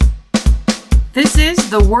This is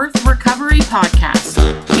the Worth Recovery Podcast,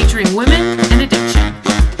 featuring women and addiction.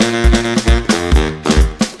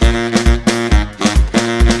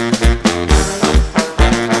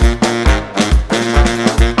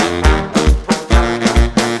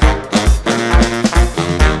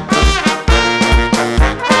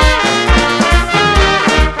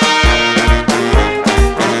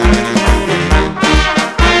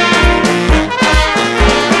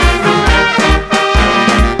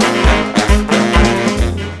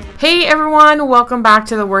 Hey everyone, welcome back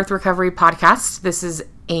to the Worth Recovery Podcast. This is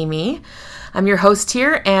Amy. I'm your host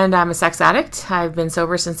here, and I'm a sex addict. I've been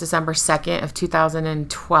sober since December 2nd of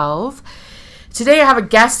 2012. Today I have a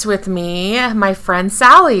guest with me, my friend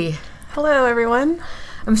Sally. Hello everyone.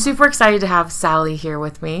 I'm super excited to have Sally here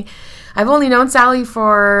with me. I've only known Sally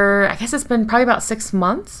for, I guess it's been probably about 6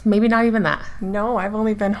 months, maybe not even that. No, I've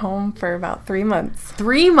only been home for about 3 months.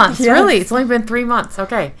 3 months, Yes. Really? It's only been 3 months,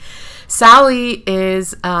 okay. Sally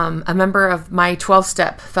is a member of my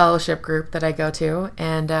 12-step fellowship group that I go to,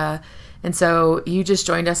 and so you just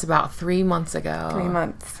joined us about 3 months ago. 3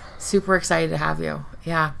 months. Super excited to have you.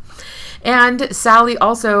 Yeah. And Sally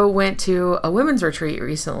also went to a women's retreat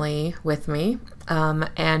recently with me,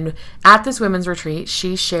 and at this women's retreat,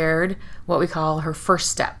 she shared what we call her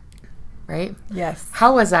first step, right? Yes.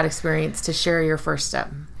 How was that experience to share your first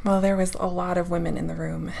step? Well, there was a lot of women in the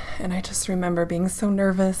room, and I just remember being so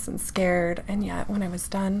nervous and scared, and yet when I was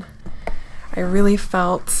done, I really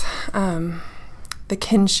felt the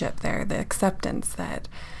kinship there, the acceptance that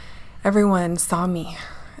everyone saw me.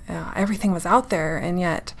 Everything was out there, and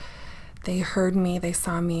yet they heard me, they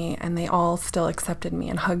saw me, and they all still accepted me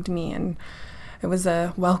and hugged me, and it was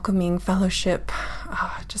a welcoming fellowship,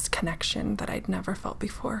 just connection that I'd never felt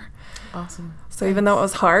before. Awesome. So even though it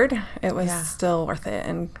was hard, it was Yeah. still worth it,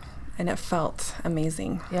 and it felt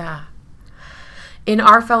amazing. Yeah. In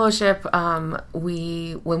our fellowship, when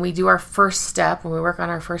we do our first step, when we work on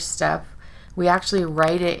our first step, we actually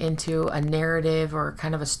write it into a narrative or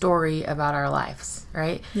kind of a story about our lives,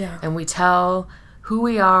 right? Yeah. And we tell who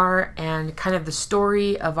we are and kind of the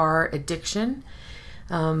story of our addiction.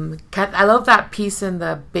 I love that piece in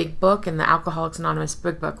the big book, in the Alcoholics Anonymous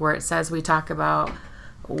big book, where it says we talk about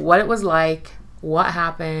what it was like, what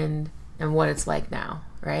happened, and what it's like now,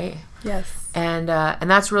 right? Yes. And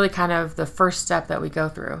that's really kind of the first step that we go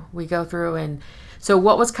through. And so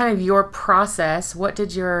what was kind of your process? What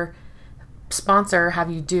did your sponsor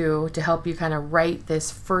have you do to help you kind of write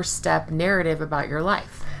this first step narrative about your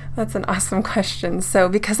life? That's an awesome question. So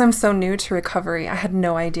because I'm so new to recovery, I had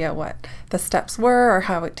no idea what the steps were or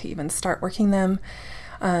how to even start working them.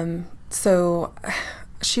 So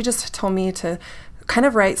she just told me to kind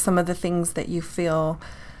of write some of the things that you feel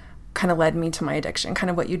kind of led me to my addiction, kind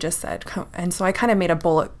of what you just said. And so I kind of made a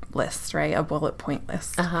bullet list, right? A bullet point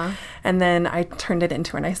list. Uh-huh. And then I turned it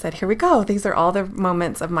into her and I said, here we go. These are all the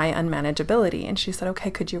moments of my unmanageability. And she said, okay,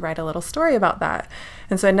 could you write a little story about that?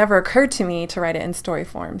 And so it never occurred to me to write it in story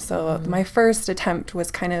form. So my first attempt was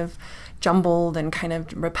kind of jumbled and kind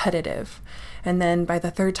of repetitive. And then by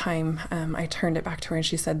the third time, I turned it back to her and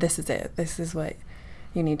she said, this is it. This is what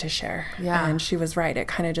you need to share. Yeah. And she was right. It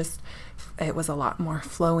kind of just, it was a lot more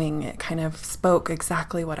flowing. It kind of spoke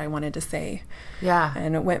exactly what I wanted to say. Yeah.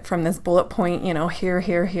 And it went from this bullet point,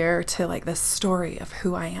 here, to like this story of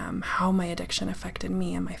who I am, how my addiction affected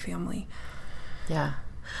me and my family. Yeah.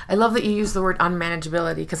 I love that you use the word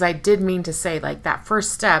unmanageability, because I did mean to say, like, that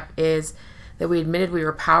first step is that we admitted we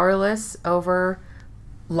were powerless over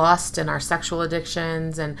lust and our sexual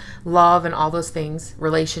addictions and love and all those things,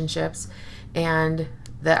 relationships, and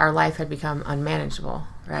that our life had become unmanageable,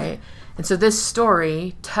 right? And so this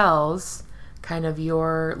story tells kind of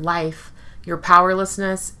your life, your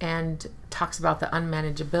powerlessness, and talks about the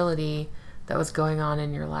unmanageability that was going on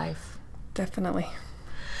in your life. Definitely.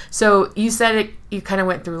 So you said you kind of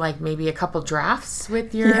went through like maybe a couple drafts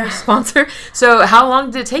with your Yeah. sponsor. So how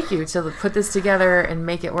long did it take you to put this together and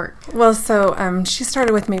make it work? Well, so she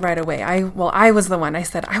started with me right away. I was the one. I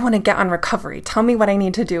said, I want to get on recovery. Tell me what I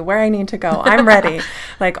need to do, where I need to go. I'm ready,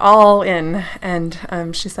 like all in. And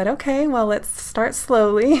she said, okay, well, let's start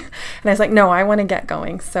slowly. And I was like, no, I want to get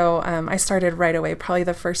going. So I started right away. Probably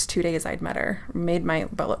the first 2 days I'd met her, made my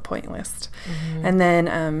bullet point list. Mm-hmm. And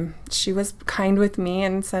then she was kind with me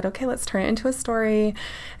and said, okay, let's turn it into a story.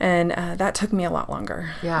 And that took me a lot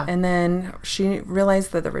longer. Yeah. And then she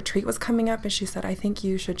realized that the retreat was coming up, and she said, I think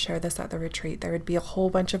you should share this at the retreat. There would be a whole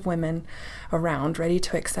bunch of women around ready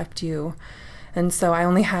to accept you And so I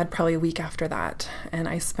only had probably a week after that. And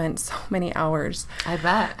I spent so many hours, I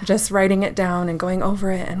bet, just writing it down and going over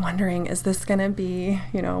it and wondering, is this going to be,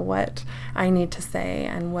 what I need to say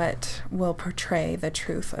and what will portray the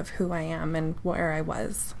truth of who I am and where I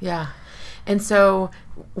was. Yeah. And so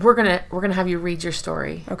we're gonna have you read your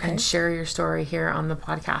story Okay. and share your story here on the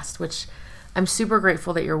podcast, which I'm super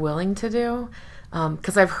grateful that you're willing to do,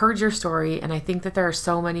 because I've heard your story, and I think that there are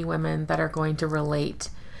so many women that are going to relate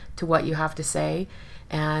to what you have to say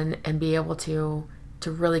and be able to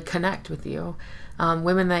really connect with you.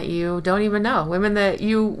 Women that you don't even know, women that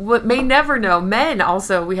you may never know, men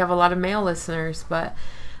also. We have a lot of male listeners, but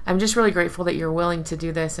I'm just really grateful that you're willing to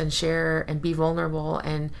do this and share and be vulnerable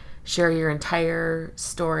and share your entire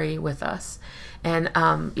story with us. And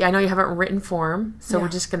I know you haven't written form, so we're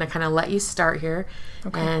just going to kind of let you start here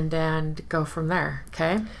and go from there.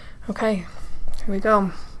 Okay? Okay, here we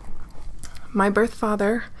go. My birth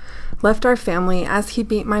father left our family as he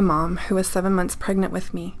beat my mom, who was 7 months pregnant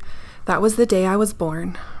with me. That was the day I was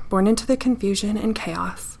born into the confusion and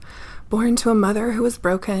chaos, born to a mother who was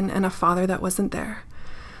broken and a father that wasn't there.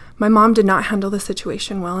 My mom did not handle the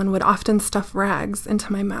situation well and would often stuff rags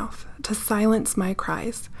into my mouth to silence my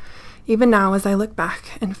cries. Even now, as I look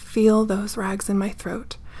back and feel those rags in my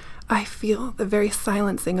throat, I feel the very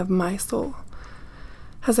silencing of my soul.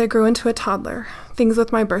 As I grew into a toddler, things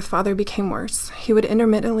with my birth father became worse. He would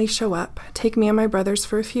intermittently show up, take me and my brothers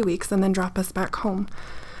for a few weeks, and then drop us back home.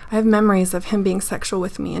 I have memories of him being sexual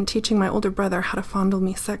with me and teaching my older brother how to fondle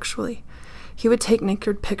me sexually. He would take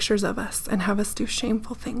naked pictures of us and have us do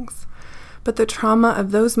shameful things. But the trauma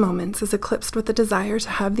of those moments is eclipsed with the desire to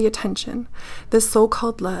have the attention, this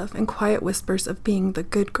so-called love and quiet whispers of being the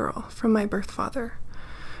good girl from my birth father.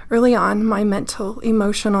 Early on, my mental,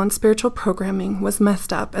 emotional, and spiritual programming was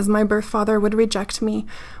messed up as my birth father would reject me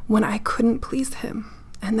when I couldn't please him,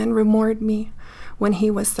 and then reward me when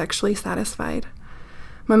he was sexually satisfied.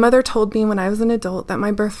 My mother told me when I was an adult that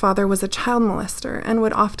my birth father was a child molester and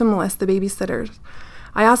would often molest the babysitters.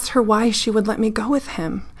 I asked her why she would let me go with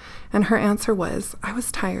him, and her answer was, I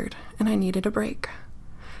was tired and I needed a break.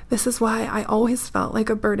 This is why I always felt like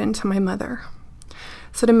a burden to my mother.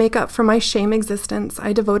 So to make up for my shame existence,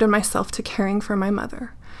 I devoted myself to caring for my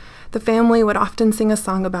mother. The family would often sing a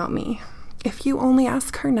song about me. If you only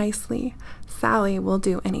ask her nicely, Sally will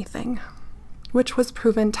do anything, which was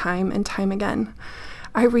proven time and time again.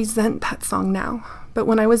 I resent that song now, but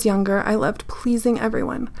when I was younger, I loved pleasing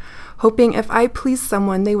everyone, hoping if I pleased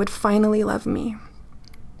someone, they would finally love me.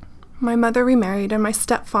 My mother remarried, and my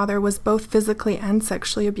stepfather was both physically and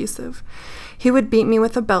sexually abusive. He would beat me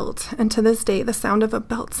with a belt, and to this day, the sound of a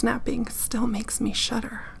belt snapping still makes me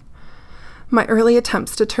shudder. My early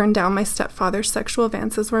attempts to turn down my stepfather's sexual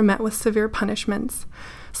advances were met with severe punishments,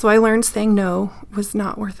 so I learned saying no was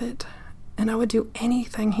not worth it, and I would do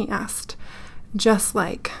anything he asked, just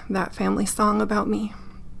like that family song about me.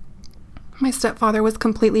 My stepfather was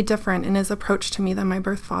completely different in his approach to me than my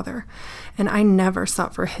birth father, and I never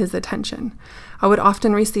sought for his attention. I would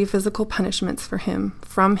often receive physical punishments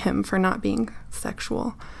from him for not being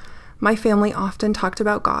sexual. My family often talked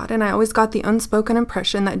about God, and I always got the unspoken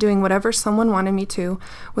impression that doing whatever someone wanted me to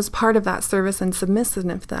was part of that service and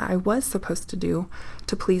submissiveness that I was supposed to do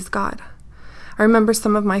to please God. I remember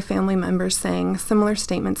some of my family members saying similar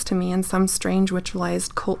statements to me in some strange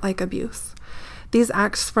ritualized cult-like abuse. These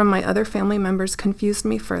acts from my other family members confused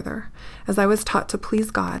me further. As I was taught to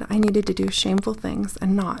please God, I needed to do shameful things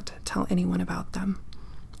and not tell anyone about them.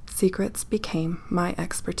 Secrets became my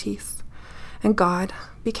expertise, and God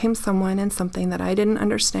became someone and something that I didn't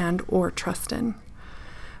understand or trust in.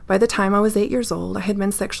 By the time I was 8 years old, I had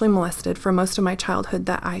been sexually molested for most of my childhood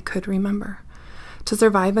that I could remember. To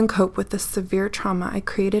survive and cope with this severe trauma, I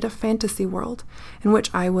created a fantasy world in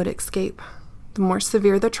which I would escape. The more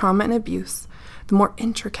severe the trauma and abuse, the more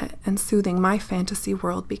intricate and soothing my fantasy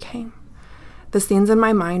world became. The scenes in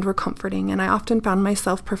my mind were comforting, and I often found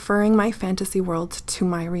myself preferring my fantasy world to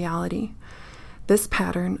my reality. This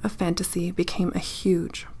pattern of fantasy became a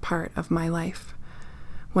huge part of my life.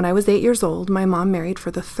 When I was 8 years old, my mom married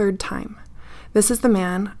for the 3rd time. This is the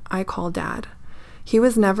man I call Dad. He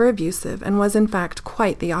was never abusive and was in fact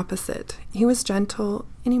quite the opposite. He was gentle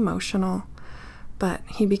and emotional, but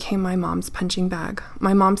he became my mom's punching bag.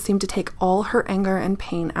 My mom seemed to take all her anger and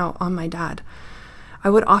pain out on my dad.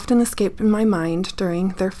 I would often escape in my mind during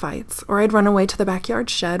their fights, or I'd run away to the backyard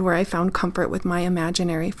shed where I found comfort with my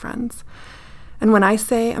imaginary friends. And when I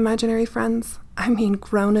say imaginary friends, I mean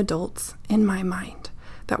grown adults in my mind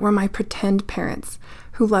that were my pretend parents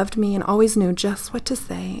who loved me and always knew just what to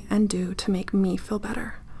say and do to make me feel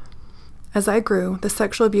better. As I grew, the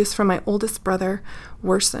sexual abuse from my oldest brother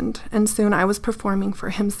worsened, and soon I was performing for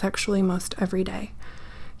him sexually most every day.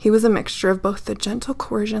 He was a mixture of both the gentle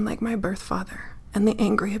coercion like my birth father and the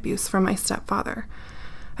angry abuse from my stepfather.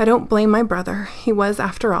 I don't blame my brother. He was,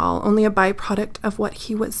 after all, only a byproduct of what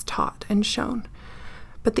he was taught and shown.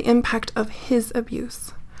 But the impact of his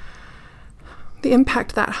abuse, the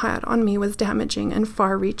impact that had on me was damaging and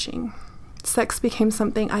far-reaching. Sex became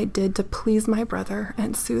something I did to please my brother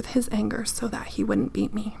and soothe his anger so that he wouldn't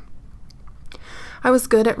beat me. I was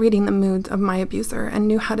good at reading the moods of my abuser and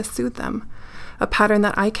knew how to soothe them, a pattern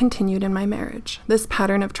that I continued in my marriage. This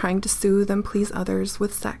pattern of trying to soothe and please others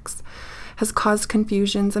with sex has caused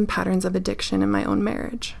confusions and patterns of addiction in my own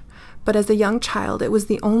marriage. But as a young child, it was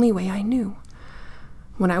the only way I knew.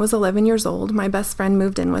 When I was 11 years old, my best friend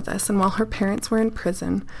moved in with us, and while her parents were in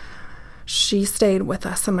prison, she stayed with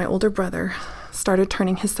us, and my older brother started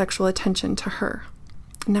turning his sexual attention to her.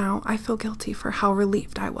 Now, I feel guilty for how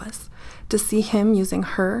relieved I was to see him using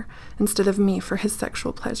her instead of me for his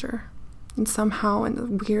sexual pleasure. And somehow, in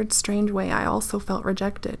a weird, strange way, I also felt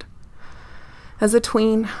rejected. As a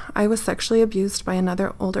tween, I was sexually abused by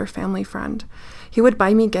another older family friend. He would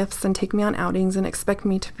buy me gifts and take me on outings and expect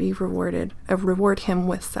me to be reward him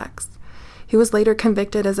with sex. He was later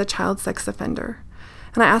convicted as a child sex offender.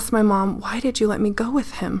 And I asked my mom, "Why did you let me go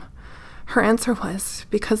with him?" Her answer was,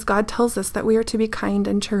 "Because God tells us that we are to be kind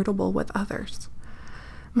and charitable with others."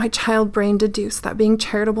 My child brain deduced that being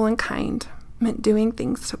charitable and kind meant doing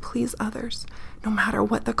things to please others, no matter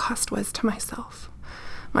what the cost was to myself.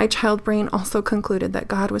 My child brain also concluded that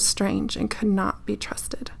God was strange and could not be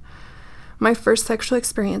trusted. My first sexual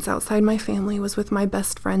experience outside my family was with my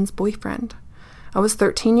best friend's boyfriend. I was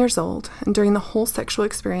 13 years old, and during the whole sexual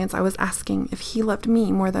experience, I was asking if he loved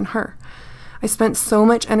me more than her. I spent so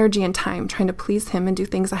much energy and time trying to please him and do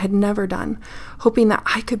things I had never done, hoping that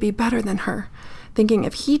I could be better than her, thinking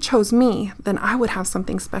if he chose me, then I would have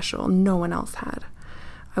something special no one else had.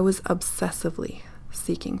 I was obsessively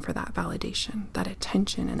seeking for that validation, that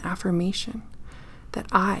attention and affirmation, that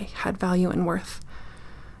I had value and worth,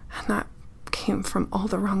 and that came from all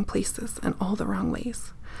the wrong places and all the wrong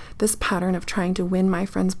ways. This pattern of trying to win my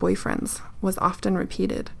friends' boyfriends was often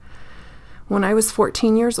repeated. When I was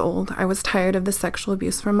 14 years old, I was tired of the sexual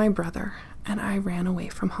abuse from my brother, and I ran away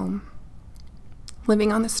from home.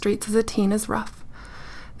 Living on the streets as a teen is rough.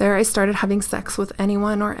 There I started having sex with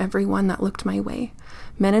anyone or everyone that looked my way.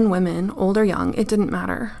 Men and women, old or young, it didn't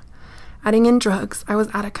matter. Adding in drugs, I was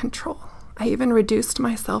out of control. I even reduced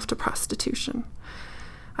myself to prostitution.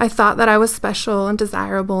 I thought that I was special and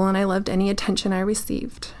desirable, and I loved any attention I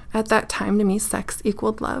received. At that time, to me, sex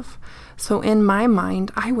equaled love. So in my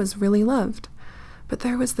mind, I was really loved. But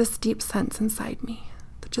there was this deep sense inside me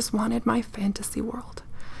that just wanted my fantasy world.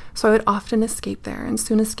 So I would often escape there, and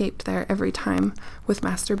soon escaped there every time with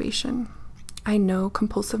masturbation. I know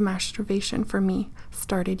compulsive masturbation for me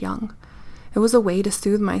started young. It was a way to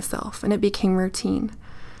soothe myself, and it became routine.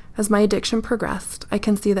 As my addiction progressed, I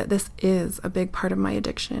can see that this is a big part of my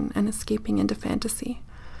addiction and escaping into fantasy.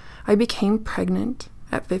 I became pregnant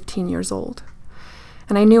at 15 years old,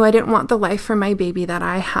 and I knew I didn't want the life for my baby that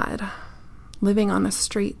I had, living on the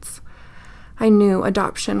streets. I knew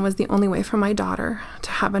adoption was the only way for my daughter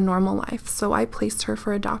to have a normal life, so I placed her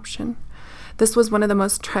for adoption. This was one of the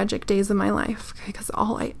most tragic days of my life because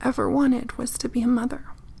all I ever wanted was to be a mother,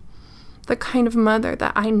 the kind of mother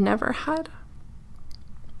that I never had.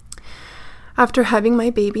 After having my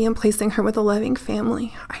baby and placing her with a loving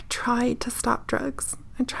family, I tried to stop drugs.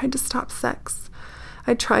 I tried to stop sex.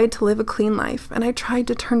 I tried to live a clean life, and I tried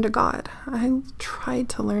to turn to God. I tried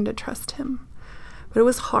to learn to trust Him. But it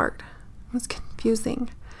was hard. It was confusing.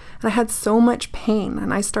 And I had so much pain,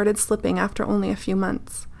 and I started slipping after only a few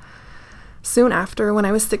months. Soon after, when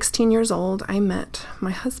I was 16 years old, I met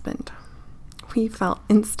my husband. We fell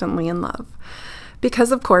instantly in love.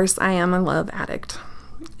 Because, of course, I am a love addict.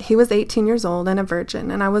 He was 18 years old and a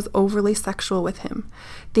virgin, and I was overly sexual with him,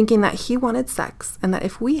 thinking that he wanted sex, and that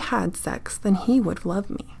if we had sex, then he would love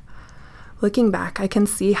me. Looking back, I can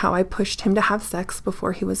see how I pushed him to have sex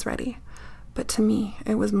before he was ready. But to me,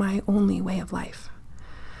 it was my only way of life.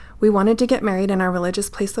 We wanted to get married in our religious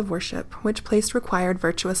place of worship, which place required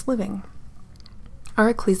virtuous living. Our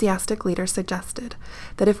ecclesiastic leader suggested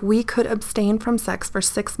that if we could abstain from sex for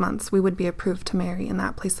 6 months, we would be approved to marry in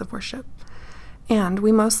that place of worship. And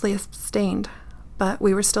we mostly abstained, but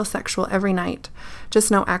we were still sexual every night,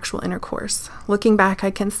 just no actual intercourse. Looking back,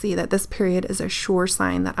 I can see that this period is a sure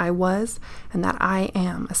sign that I was and that I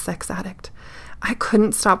am a sex addict. I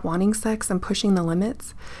couldn't stop wanting sex and pushing the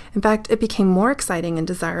limits. In fact, it became more exciting and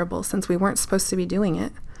desirable since we weren't supposed to be doing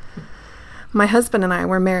it. My husband and I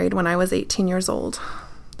were married when I was 18 years old.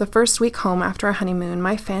 The first week home after our honeymoon,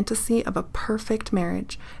 my fantasy of a perfect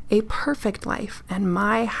marriage, a perfect life, and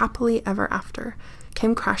my happily ever after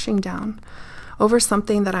came crashing down over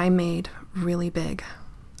something that I made really big.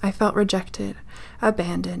 I felt rejected,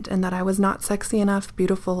 abandoned, and that I was not sexy enough,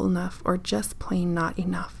 beautiful enough, or just plain not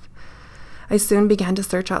enough. I soon began to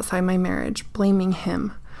search outside my marriage, blaming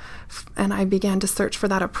him, and I began to search for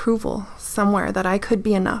that approval somewhere, that I could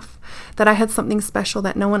be enough, that I had something special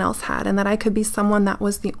that no one else had, and that I could be someone that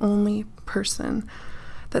was the only person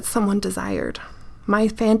that someone desired. My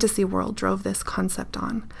fantasy world drove this concept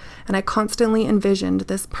on, and I constantly envisioned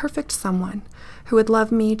this perfect someone who would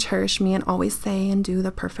love me, cherish me, and always say and do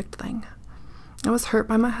the perfect thing. I was hurt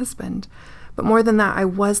by my husband, but more than that, I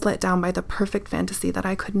was let down by the perfect fantasy that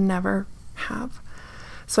I could never have.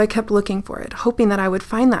 So I kept looking for it, hoping that I would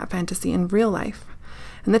find that fantasy in real life.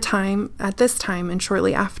 And at this time, and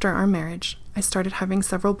shortly after our marriage, I started having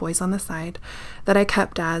several boys on the side that I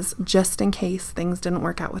kept as just in case things didn't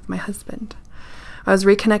work out with my husband. I was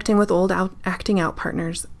reconnecting with old acting out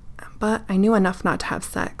partners, but I knew enough not to have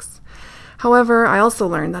sex. However, I also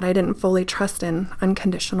learned that I didn't fully trust in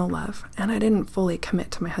unconditional love, and I didn't fully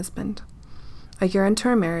commit to my husband. A year into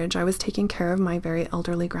our marriage, I was taking care of my very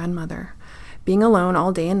elderly grandmother. Being alone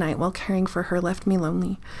all day and night while caring for her left me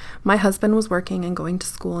lonely. My husband was working and going to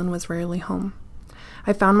school and was rarely home.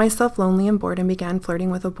 I found myself lonely and bored and began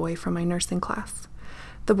flirting with a boy from my nursing class.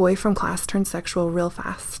 The boy from class turned sexual real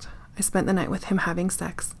fast. I spent the night with him having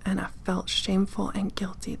sex, and I felt shameful and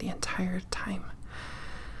guilty the entire time.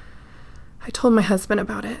 I told my husband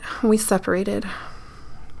about it. We separated.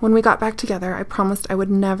 When we got back together, I promised I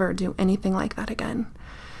would never do anything like that again.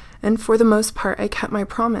 And for the most part, I kept my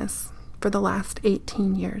promise for the last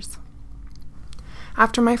 18 years.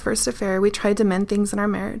 After my first affair, we tried to mend things in our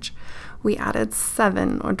marriage. We added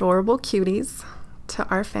 7 adorable cuties to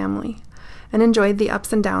our family and enjoyed the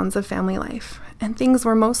ups and downs of family life, and things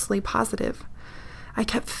were mostly positive. I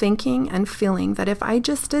kept thinking and feeling that if I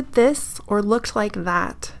just did this or looked like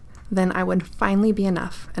that, then I would finally be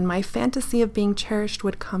enough, and my fantasy of being cherished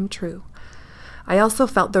would come true. I also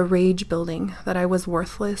felt the rage building that I was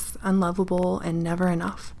worthless, unlovable, and never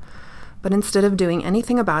enough. But instead of doing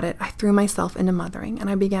anything about it, I threw myself into mothering, and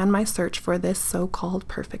I began my search for this so-called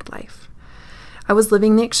perfect life. I was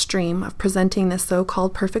living the extreme of presenting this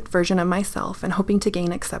so-called perfect version of myself and hoping to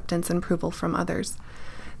gain acceptance and approval from others.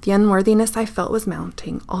 The unworthiness I felt was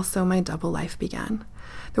mounting. Also, my double life began.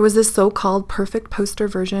 There was this so-called perfect poster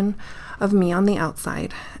version of me on the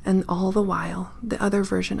outside, and all the while, the other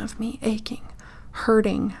version of me aching,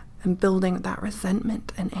 hurting, and building that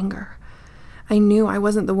resentment and anger. I knew I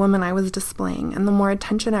wasn't the woman I was displaying, and the more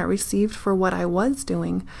attention I received for what I was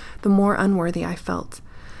doing, the more unworthy I felt,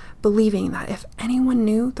 believing that if anyone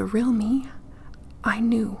knew the real me, I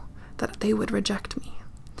knew that they would reject me.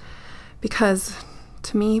 Because,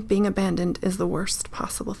 to me, being abandoned is the worst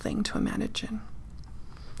possible thing to imagine.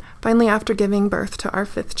 Finally, after giving birth to our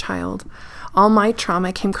 5th child, all my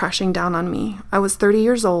trauma came crashing down on me. I was 30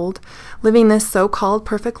 years old, living this so-called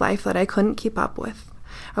perfect life that I couldn't keep up with.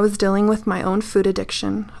 I was dealing with my own food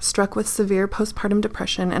addiction, struck with severe postpartum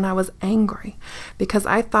depression, and I was angry because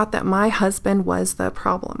I thought that my husband was the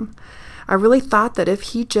problem. I really thought that if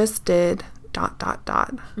he just did ...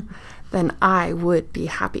 then I would be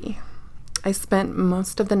happy. I spent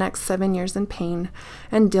most of the next 7 years in pain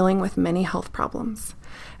and dealing with many health problems.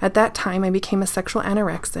 At that time, I became a sexual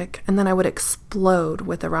anorexic, and then I would explode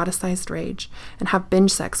with eroticized rage and have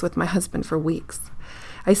binge sex with my husband for weeks.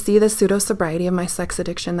 I see the pseudo-sobriety of my sex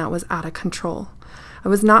addiction that was out of control. I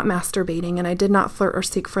was not masturbating, and I did not flirt or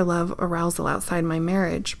seek for love or arousal outside my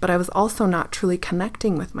marriage, but I was also not truly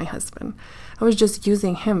connecting with my husband. I was just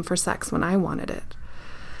using him for sex when I wanted it.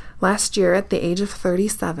 Last year, at the age of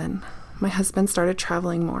 37, my husband started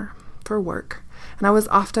traveling more for work, and I was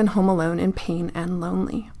often home alone in pain and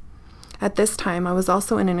lonely. At this time, I was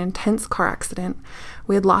also in an intense car accident.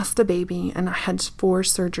 We had lost a baby, and I had 4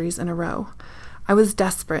 surgeries in a row. I was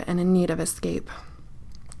desperate and in need of escape.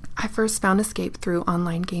 I first found escape through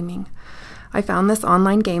online gaming. I found this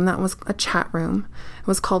online game that was a chat room. It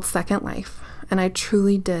was called Second Life, and I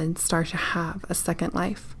truly did start to have a second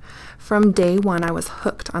life. From day one, I was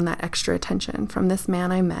hooked on that extra attention from this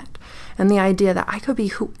man I met, and the idea that I could be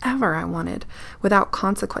whoever I wanted without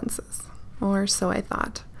consequences, or so I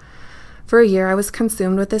thought. For a year, I was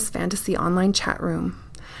consumed with this fantasy online chat room.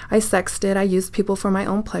 I sexted, I used people for my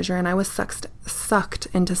own pleasure, and I was sucked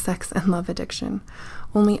into sex and love addiction.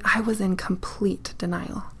 Only I was in complete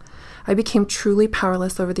denial. I became truly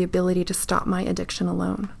powerless over the ability to stop my addiction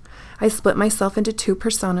alone. I split myself into 2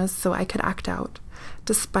 personas so I could act out.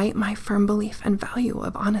 despite my firm belief and value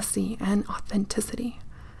of honesty and authenticity.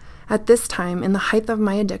 At this time, in the height of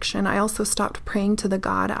my addiction, I also stopped praying to the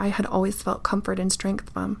God I had always felt comfort and strength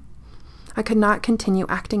from. I could not continue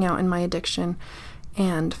acting out in my addiction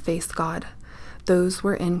and face God. Those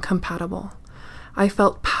were incompatible. I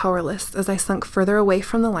felt powerless as I sunk further away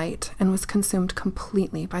from the light and was consumed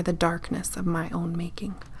completely by the darkness of my own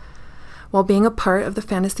making. While being a part of the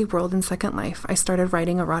fantasy world in Second Life, I started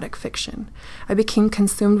writing erotic fiction. I became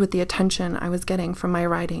consumed with the attention I was getting from my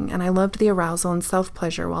writing, and I loved the arousal and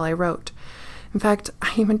self-pleasure while I wrote. In fact,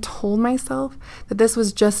 I even told myself that this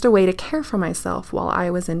was just a way to care for myself while I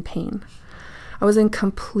was in pain. I was in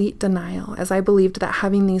complete denial, as I believed that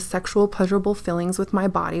having these sexual pleasurable feelings with my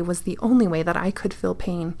body was the only way that I could feel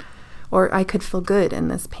pain, or I could feel good in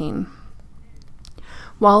this pain.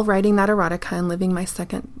 While writing that erotica and living my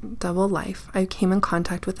second double life, I came in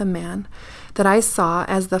contact with a man that I saw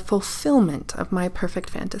as the fulfillment of my perfect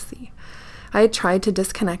fantasy. I had tried to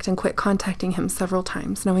disconnect and quit contacting him several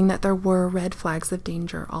times, knowing that there were red flags of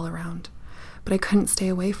danger all around. But I couldn't stay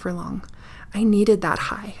away for long. I needed that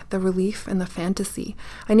high, the relief and the fantasy.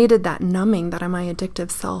 I needed that numbing that my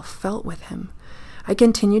addictive self felt with him. I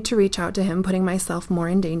continued to reach out to him, putting myself more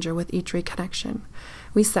in danger with each reconnection.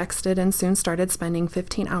 We sexted and soon started spending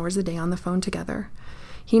 15 hours a day on the phone together.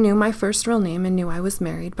 He knew my first real name and knew I was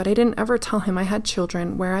married, but I didn't ever tell him I had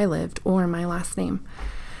children, where I lived, or my last name.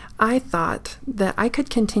 I thought that I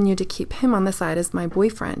could continue to keep him on the side as my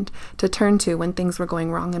boyfriend to turn to when things were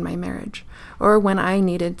going wrong in my marriage, or when I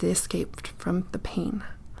needed to escape from the pain.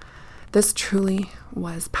 This truly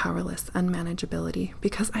was powerless unmanageability,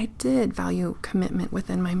 because I did value commitment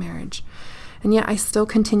within my marriage, and yet I still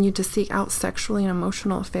continued to seek out sexually and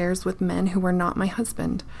emotional affairs with men who were not my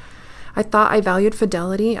husband. I thought I valued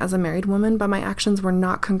fidelity as a married woman, but my actions were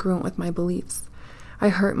not congruent with my beliefs. I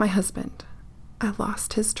hurt my husband. I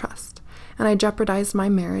lost his trust, and I jeopardized my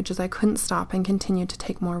marriage as I couldn't stop and continued to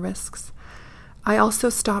take more risks. I also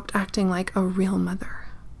stopped acting like a real mother.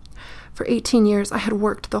 For 18 years, I had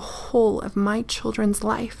worked the whole of my children's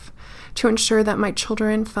life to ensure that my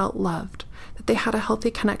children felt loved, that they had a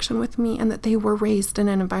healthy connection with me, and that they were raised in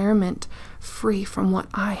an environment free from what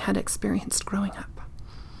I had experienced growing up.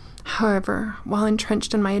 However, while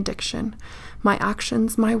entrenched in my addiction, my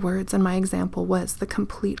actions, my words, and my example was the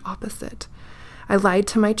complete opposite. I lied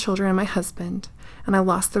to my children and my husband, and I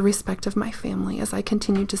lost the respect of my family as I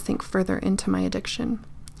continued to sink further into my addiction.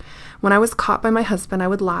 When I was caught by my husband, I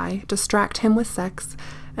would lie, distract him with sex,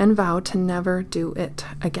 and vow to never do it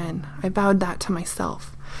again. I vowed that to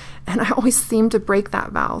myself, and I always seemed to break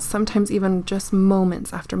that vow, sometimes even just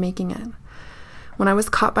moments after making it. When I was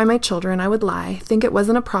caught by my children, I would lie, think it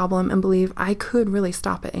wasn't a problem, and believe I could really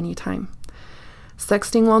stop at any time.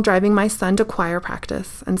 Sexting while driving my son to choir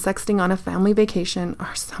practice and sexting on a family vacation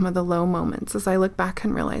are some of the low moments as I look back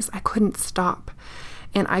and realize I couldn't stop,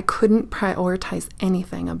 and I couldn't prioritize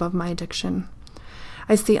anything above my addiction.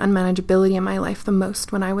 I see unmanageability in my life the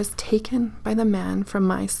most when I was taken by the man from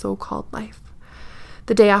my so-called life.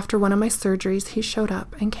 The day after one of my surgeries, he showed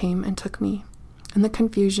up and came and took me. In the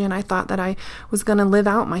confusion, I thought that I was going to live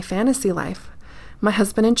out my fantasy life. My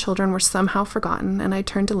husband and children were somehow forgotten, and I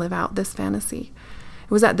turned to live out this fantasy.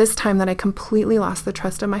 It was at this time that I completely lost the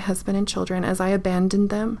trust of my husband and children as I abandoned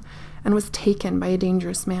them and was taken by a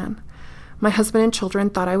dangerous man. My husband and children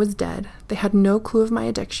thought I was dead. They had no clue of my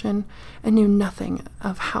addiction and knew nothing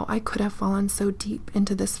of how I could have fallen so deep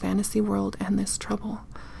into this fantasy world and this trouble.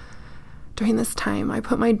 During this time, I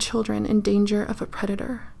put my children in danger of a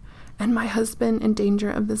predator and my husband in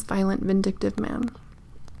danger of this violent, vindictive man.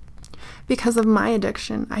 Because of my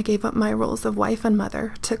addiction, I gave up my roles of wife and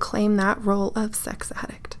mother to claim that role of sex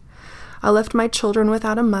addict. I left my children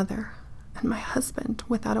without a mother and my husband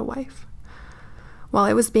without a wife. While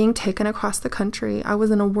I was being taken across the country, I was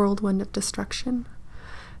in a whirlwind of destruction.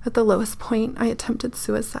 At the lowest point, I attempted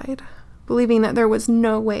suicide, believing that there was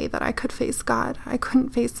no way that I could face God. I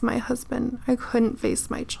couldn't face my husband. I couldn't face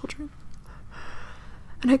my children.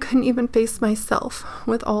 And I couldn't even face myself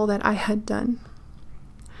with all that I had done.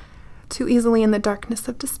 Too easily in the darkness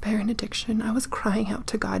of despair and addiction, I was crying out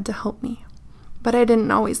to God to help me. But I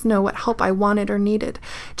didn't always know what help I wanted or needed,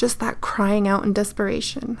 just that crying out in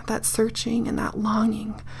desperation, that searching and that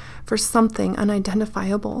longing for something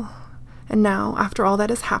unidentifiable. And now, after all that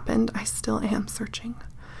has happened, I still am searching.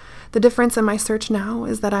 The difference in my search now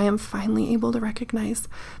is that I am finally able to recognize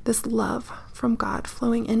this love from God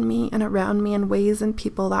flowing in me and around me in ways and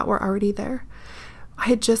people that were already there. I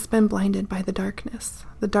had just been blinded by the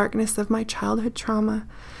darkness of my childhood trauma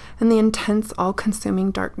and the intense, all-consuming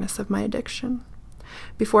darkness of my addiction.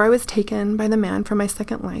 Before I was taken by the man for my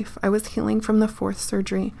second life, I was healing from the 4th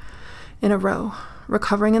surgery in a row,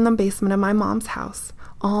 recovering in the basement of my mom's house.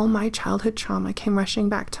 All my childhood trauma came rushing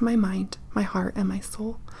back to my mind, my heart, and my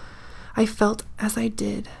soul. I felt as I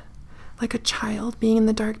did, like a child being in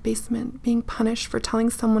the dark basement, being punished for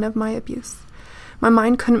telling someone of my abuse. My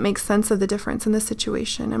mind couldn't make sense of the difference in the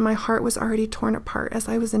situation, and my heart was already torn apart as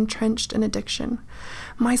I was entrenched in addiction.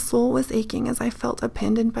 My soul was aching as I felt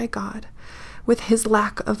abandoned by God, with his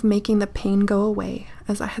lack of making the pain go away,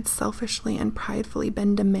 as I had selfishly and pridefully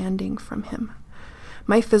been demanding from him.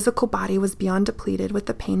 My physical body was beyond depleted with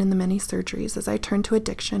the pain and the many surgeries as I turned to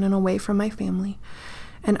addiction and away from my family,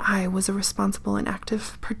 and I was a responsible and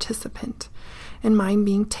active participant in mine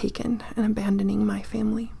being taken and abandoning my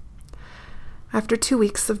family. After 2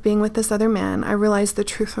 weeks of being with this other man, I realized the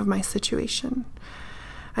truth of my situation.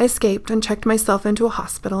 I escaped and checked myself into a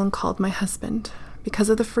hospital and called my husband. Because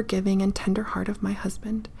of the forgiving and tender heart of my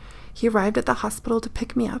husband, he arrived at the hospital to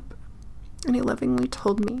pick me up, and he lovingly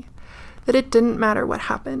told me that it didn't matter what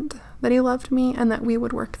happened, that he loved me, and that we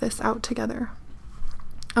would work this out together.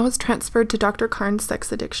 I was transferred to Dr. Karn's sex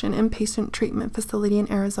addiction inpatient treatment facility in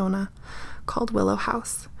Arizona called Willow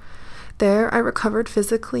House. There, I recovered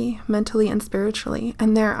physically, mentally, and spiritually,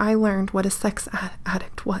 and there I learned what a sex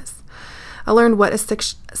addict was. I learned what a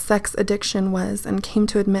sex addiction was and came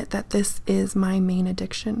to admit that this is my main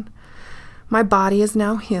addiction. My body is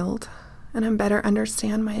now healed, and I better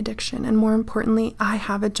understand my addiction, and more importantly, I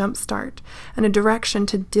have a jump start and a direction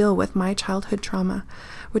to deal with my childhood trauma,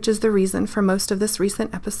 which is the reason for most of this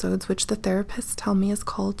recent episodes, which the therapists tell me is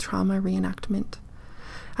called trauma reenactment.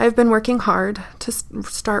 I have been working hard to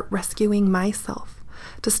start rescuing myself,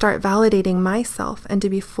 to start validating myself, and to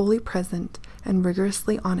be fully present and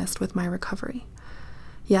rigorously honest with my recovery.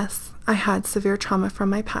 Yes, I had severe trauma from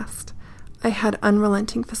my past. I had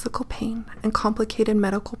unrelenting physical pain and complicated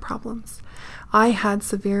medical problems. I had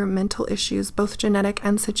severe mental issues, both genetic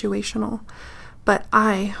and situational, but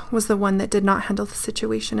I was the one that did not handle the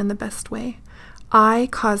situation in the best way. I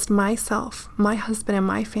caused myself, my husband, and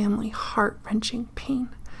my family heart-wrenching pain.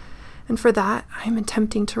 And for that, I am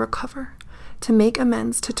attempting to recover, to make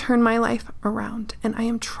amends, to turn my life around, and I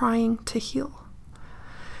am trying to heal.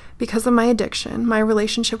 Because of my addiction, my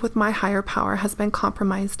relationship with my higher power has been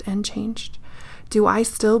compromised and changed. Do I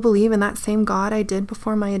still believe in that same God I did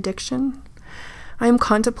before my addiction? I am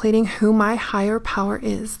contemplating who my higher power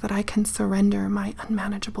is that I can surrender my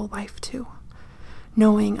unmanageable life to.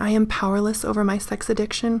 Knowing I am powerless over my sex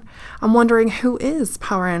addiction, I'm wondering who is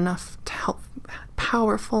powerful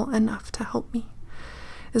enough to help me.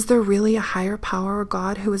 Is there really a higher power or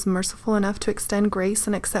God who is merciful enough to extend grace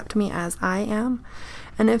and accept me as I am?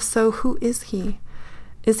 And if so, who is he?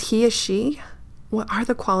 Is he a she? What are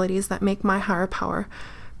the qualities that make my higher power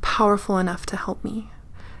powerful enough to help me?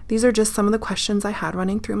 These are just some of the questions I had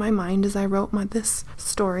running through my mind as I wrote this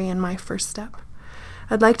story in my first step.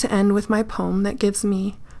 I'd like to end with my poem that gives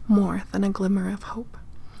me more than a glimmer of hope.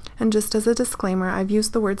 And just as a disclaimer, I've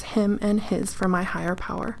used the words him and his for my higher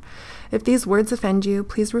power. If these words offend you,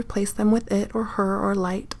 please replace them with it or her or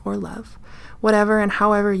light or love. Whatever and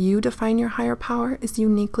however you define your higher power is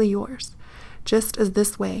uniquely yours, just as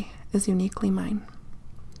this way is uniquely mine.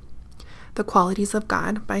 The Qualities of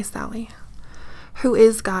God by Sally. Who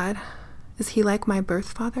is God? Is he like my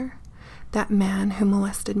birth father? That man who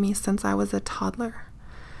molested me since I was a toddler?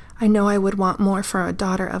 I know I would want more for a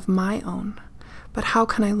daughter of my own, but how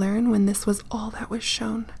can I learn when this was all that was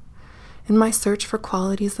shown? In my search for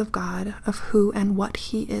qualities of God, of who and what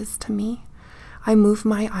he is to me, I move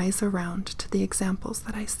my eyes around to the examples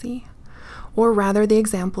that I see, or rather the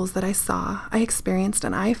examples that I saw, I experienced,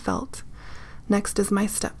 and I felt. Next is my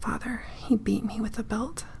stepfather. He beat me with a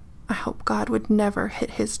belt. I hope God would never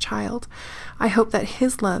hit his child. I hope that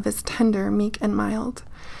his love is tender, meek, and mild.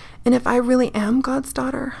 And if I really am God's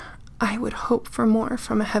daughter, I would hope for more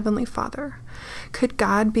from a heavenly Father. Could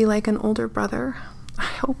God be like an older brother? I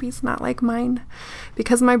hope he's not like mine,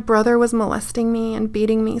 because my brother was molesting me and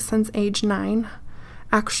beating me since age 9.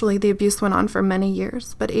 Actually, the abuse went on for many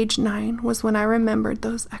years, but age 9 was when I remembered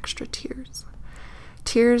those extra tears.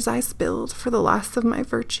 Tears I spilled for the loss of my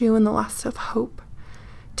virtue and the loss of hope.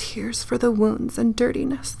 Tears for the wounds and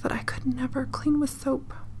dirtiness that I could never clean with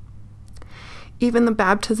soap. Even the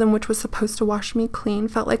baptism which was supposed to wash me clean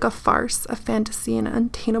felt like a farce, a fantasy, an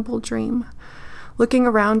unattainable dream. Looking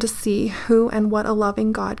around to see who and what a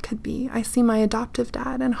loving God could be, I see my adoptive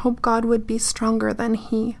dad and hope God would be stronger than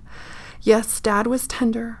he. Yes, Dad was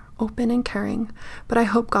tender, open, and caring, but I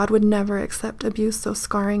hope God would never accept abuse so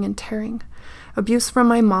scarring and tearing. Abuse from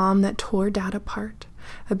my mom that tore Dad apart.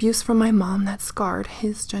 Abuse from my mom that scarred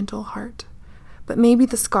his gentle heart. But maybe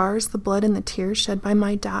the scars, the blood, and the tears shed by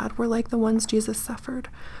my dad were like the ones Jesus suffered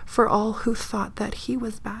for all who thought that he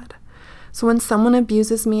was bad. So when someone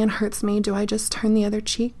abuses me and hurts me, do I just turn the other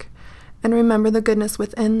cheek and remember the goodness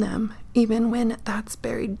within them, even when that's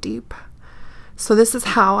buried deep? So this is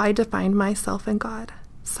how I defined myself in God,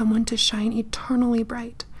 someone to shine eternally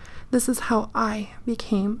bright. This is how I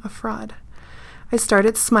became a fraud. I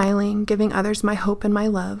started smiling, giving others my hope and my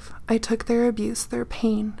love. I took their abuse, their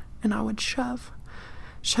pain, and I would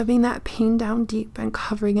shoving that pain down deep and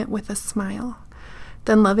covering it with a smile.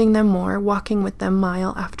 Then loving them more, walking with them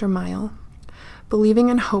mile after mile.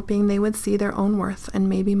 Believing and hoping they would see their own worth and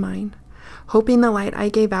maybe mine. Hoping the light I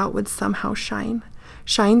gave out would somehow shine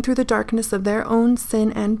through the darkness of their own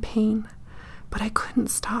sin and pain. But I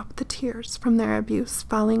couldn't stop the tears from their abuse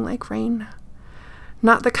falling like rain.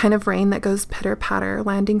 Not the kind of rain that goes pitter-patter,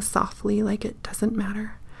 landing softly like it doesn't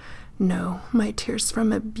matter. No, my tears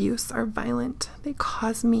from abuse are violent. They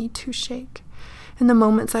cause me to shake. In the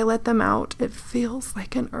moments I let them out, it feels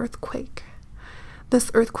like an earthquake. This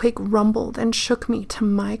earthquake rumbled and shook me to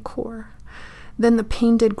my core. Then the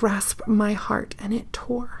pain did grasp my heart, and it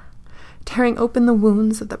tore, tearing open the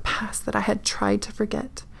wounds of the past that I had tried to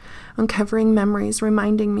forget, uncovering memories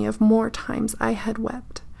reminding me of more times I had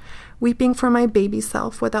wept, weeping for my baby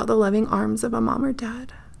self without the loving arms of a mom or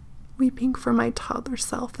dad, weeping for my toddler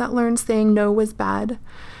self that learned saying no was bad,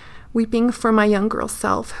 weeping for my young girl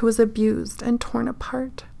self who was abused and torn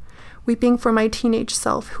apart, weeping for my teenage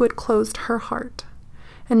self who had closed her heart.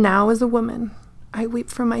 And now as a woman, I weep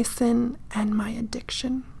for my sin and my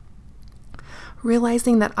addiction,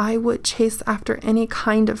 realizing that I would chase after any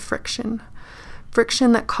kind of friction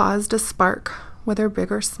that caused a spark, whether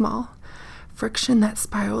big or small, friction that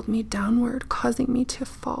spiraled me downward, causing me to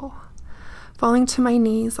fall. Falling to my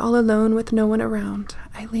knees, all alone with no one around,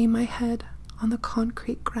 I lay my head on the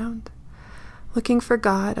concrete ground. Looking for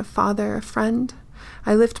God, a father, a friend,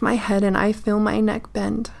 I lift my head and I feel my neck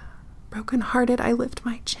bend. Broken-hearted, I lift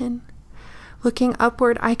my chin. Looking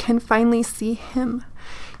upward, I can finally see him.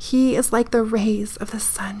 He is like the rays of the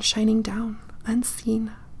sun shining down,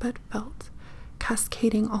 unseen but felt,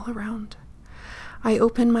 cascading all around. I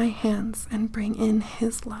open my hands and bring in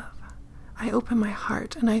his love. I open my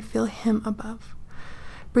heart and I feel him above.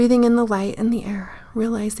 Breathing in the light and the air,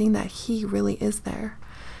 realizing that he really is there.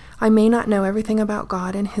 I may not know everything about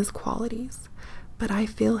God and his qualities, but I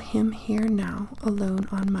feel him here now, alone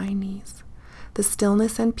on my knees. The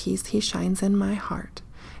stillness and peace he shines in my heart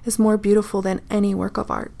is more beautiful than any work of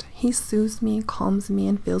art. He soothes me, calms me,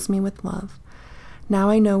 and fills me with love. Now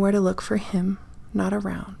I know where to look for him, not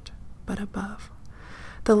around, but above.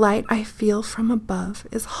 The light I feel from above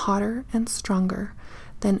is hotter and stronger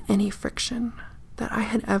than any friction that I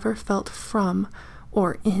had ever felt from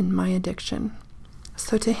or in my addiction.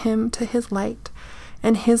 So to him, to his light,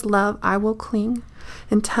 and his love I will cling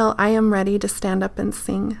until I am ready to stand up and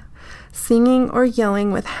sing, singing or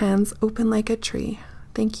yelling with hands open like a tree.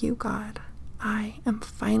 Thank you, God. I am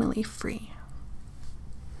finally free.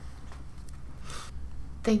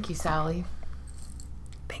 Thank you, Sally.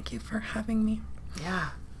 Thank you for having me. Yeah.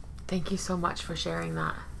 Thank you so much for sharing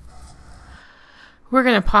that. We're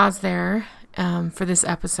going to pause there for this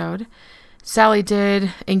episode. Sally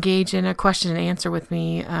did engage in a question and answer with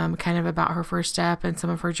me, kind of about her first step and some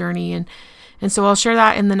of her journey. And so I'll share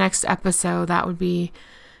that in the next episode. That would be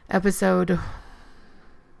episode,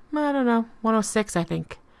 106, I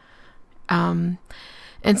think. And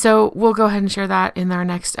so we'll go ahead and share that in our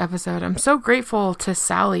next episode. I'm so grateful to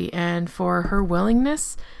Sally and for her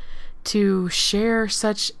willingness to share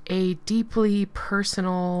such a deeply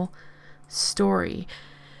personal story.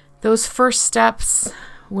 Those first steps,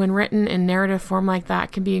 when written in narrative form like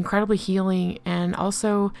that, can be incredibly healing and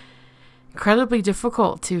also incredibly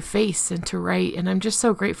difficult to face and to write. And I'm just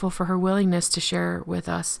so grateful for her willingness to share with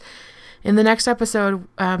us. In the next episode,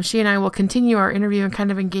 she and I will continue our interview and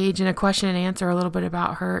kind of engage in a question and answer a little bit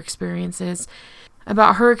about her experiences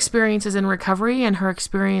in recovery and her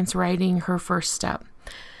experience writing her first step.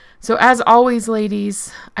 So as always,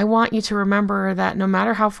 ladies, I want you to remember that no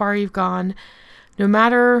matter how far you've gone, no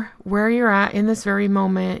matter where you're at in this very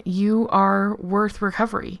moment, you are worth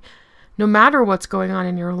recovery. No matter what's going on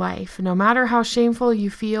in your life, no matter how shameful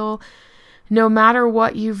you feel, no matter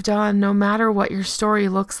what you've done, no matter what your story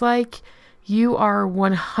looks like, you are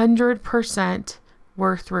 100%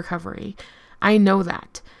 worth recovery. I know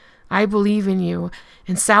that. I believe in you,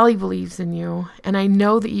 and Sally believes in you, and I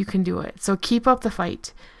know that you can do it. So keep up the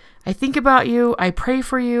fight. I think about you, I pray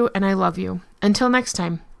for you, and I love you. Until next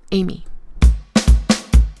time, Amy.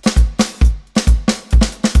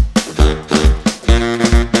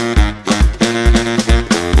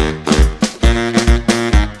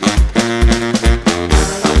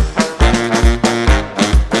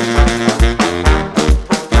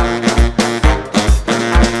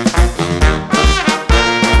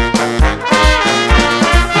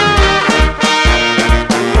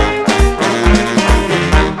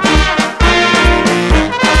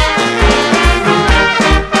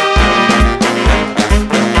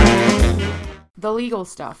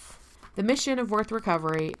 stuff. The mission of Worth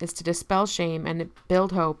Recovery is to dispel shame and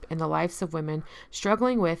build hope in the lives of women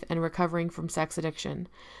struggling with and recovering from sex addiction.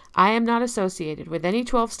 I am not associated with any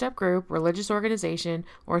 12-step group, religious organization,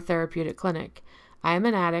 or therapeutic clinic. I am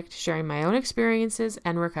an addict sharing my own experiences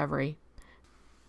and recovery.